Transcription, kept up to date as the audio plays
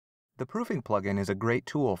The proofing plugin is a great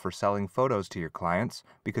tool for selling photos to your clients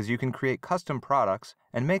because you can create custom products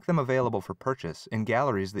and make them available for purchase in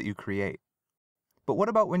galleries that you create. But what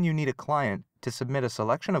about when you need a client to submit a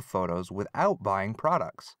selection of photos without buying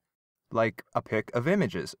products? Like a pic of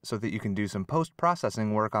images so that you can do some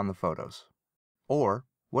post-processing work on the photos. Or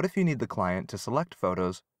what if you need the client to select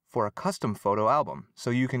photos for a custom photo album so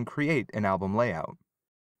you can create an album layout?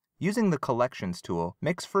 Using the Collections tool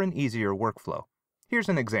makes for an easier workflow. Here's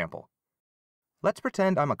an example. Let's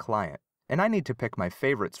pretend I'm a client and I need to pick my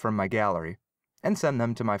favorites from my gallery and send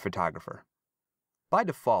them to my photographer. By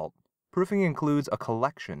default, proofing includes a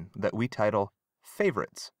collection that we title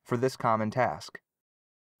Favorites for this common task.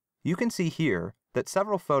 You can see here that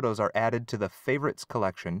several photos are added to the Favorites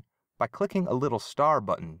collection by clicking a little star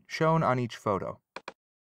button shown on each photo.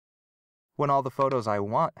 When all the photos I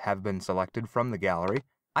want have been selected from the gallery,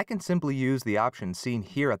 I can simply use the option seen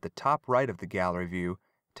here at the top right of the gallery view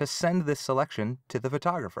to send this selection to the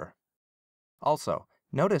photographer. Also,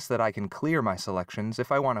 notice that I can clear my selections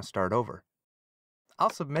if I want to start over. I'll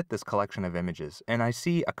submit this collection of images and I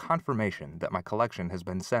see a confirmation that my collection has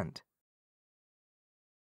been sent.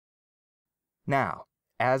 Now,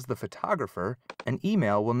 as the photographer, an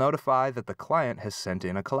email will notify that the client has sent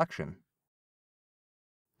in a collection.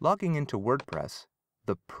 Logging into WordPress,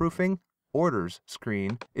 the Proofing Orders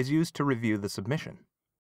screen is used to review the submission.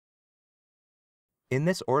 In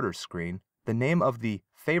this Orders screen, the name of the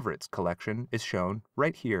Favorites collection is shown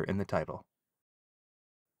right here in the title.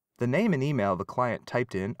 The name and email the client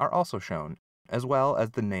typed in are also shown, as well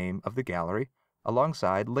as the name of the gallery,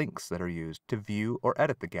 alongside links that are used to view or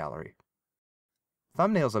edit the gallery.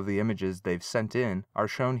 Thumbnails of the images they've sent in are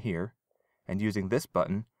shown here, and using this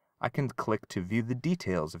button, I can click to view the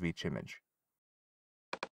details of each image.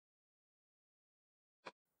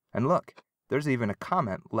 And look, there's even a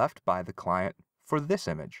comment left by the client for this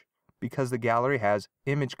image, because the gallery has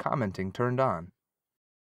image commenting turned on.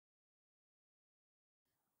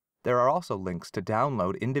 There are also links to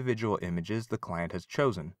download individual images the client has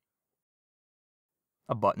chosen,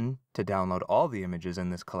 a button to download all the images in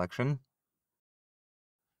this collection,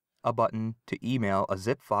 a button to email a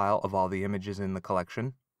zip file of all the images in the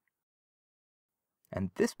collection,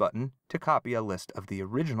 and this button to copy a list of the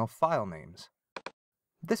original file names.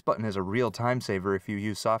 This button is a real time saver if you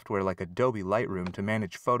use software like Adobe Lightroom to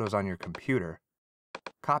manage photos on your computer.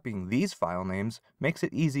 Copying these file names makes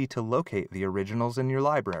it easy to locate the originals in your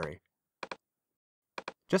library.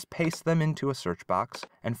 Just paste them into a search box,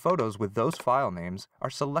 and photos with those file names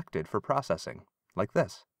are selected for processing, like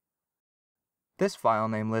this. This file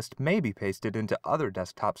name list may be pasted into other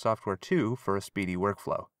desktop software too for a speedy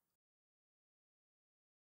workflow.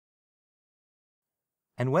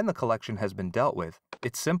 And when the collection has been dealt with,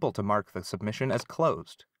 it's simple to mark the submission as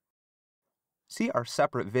closed. See our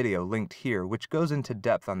separate video linked here, which goes into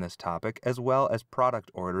depth on this topic, as well as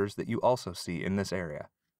product orders that you also see in this area.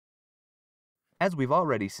 As we've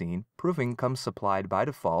already seen, proofing comes supplied by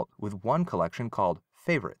default with one collection called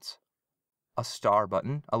Favorites. A star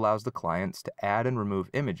button allows the clients to add and remove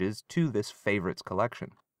images to this Favorites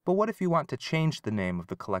collection. But what if you want to change the name of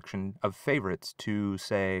the collection of favorites to,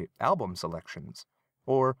 say, album selections?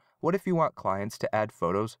 Or what if you want clients to add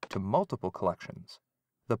photos to multiple collections?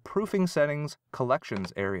 The Proofing Settings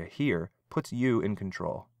Collections area here puts you in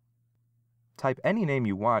control. Type any name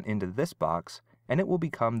you want into this box, and it will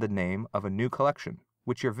become the name of a new collection,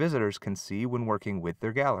 which your visitors can see when working with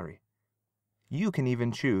their gallery. You can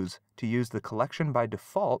even choose to use the collection by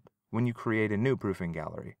default when you create a new proofing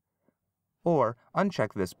gallery. Or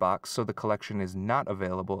uncheck this box so the collection is not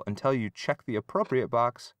available until you check the appropriate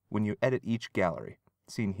box when you edit each gallery,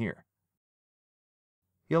 seen here.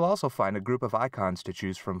 You'll also find a group of icons to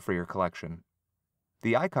choose from for your collection.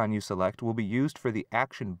 The icon you select will be used for the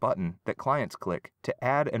action button that clients click to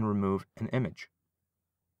add and remove an image.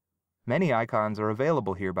 Many icons are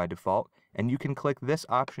available here by default, and you can click this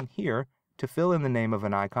option here to fill in the name of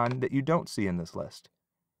an icon that you don't see in this list.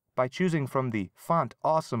 By choosing from the Font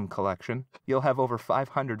Awesome collection, you'll have over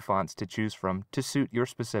 500 fonts to choose from to suit your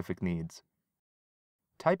specific needs.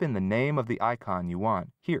 Type in the name of the icon you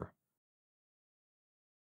want here.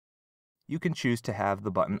 You can choose to have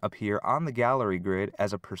the button appear on the gallery grid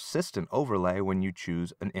as a persistent overlay when you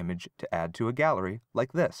choose an image to add to a gallery,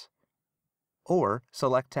 like this. Or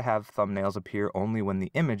select to have thumbnails appear only when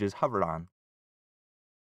the image is hovered on.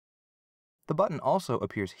 The button also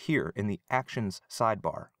appears here in the Actions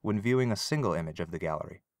sidebar when viewing a single image of the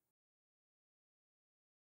gallery.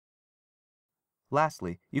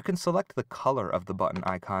 Lastly, you can select the color of the button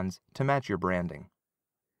icons to match your branding.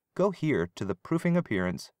 Go here to the Proofing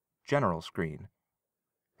Appearance General screen,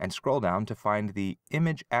 and scroll down to find the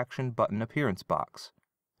Image Action Button appearance box,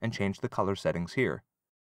 and change the color settings here.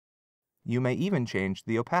 You may even change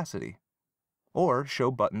the opacity, or show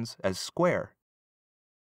buttons as square.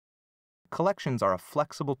 Collections are a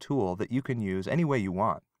flexible tool that you can use any way you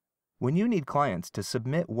want. When you need clients to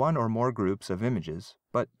submit one or more groups of images,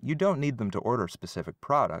 but you don't need them to order specific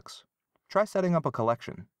products, try setting up a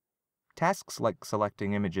collection. Tasks like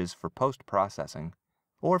selecting images for post-processing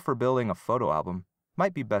or for building a photo album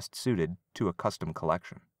might be best suited to a custom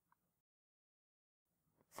collection.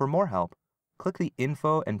 For more help, click the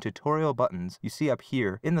Info and Tutorial buttons you see up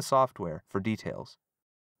here in the software for details.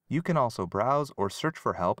 You can also browse or search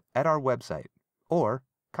for help at our website, or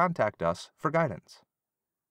contact us for guidance.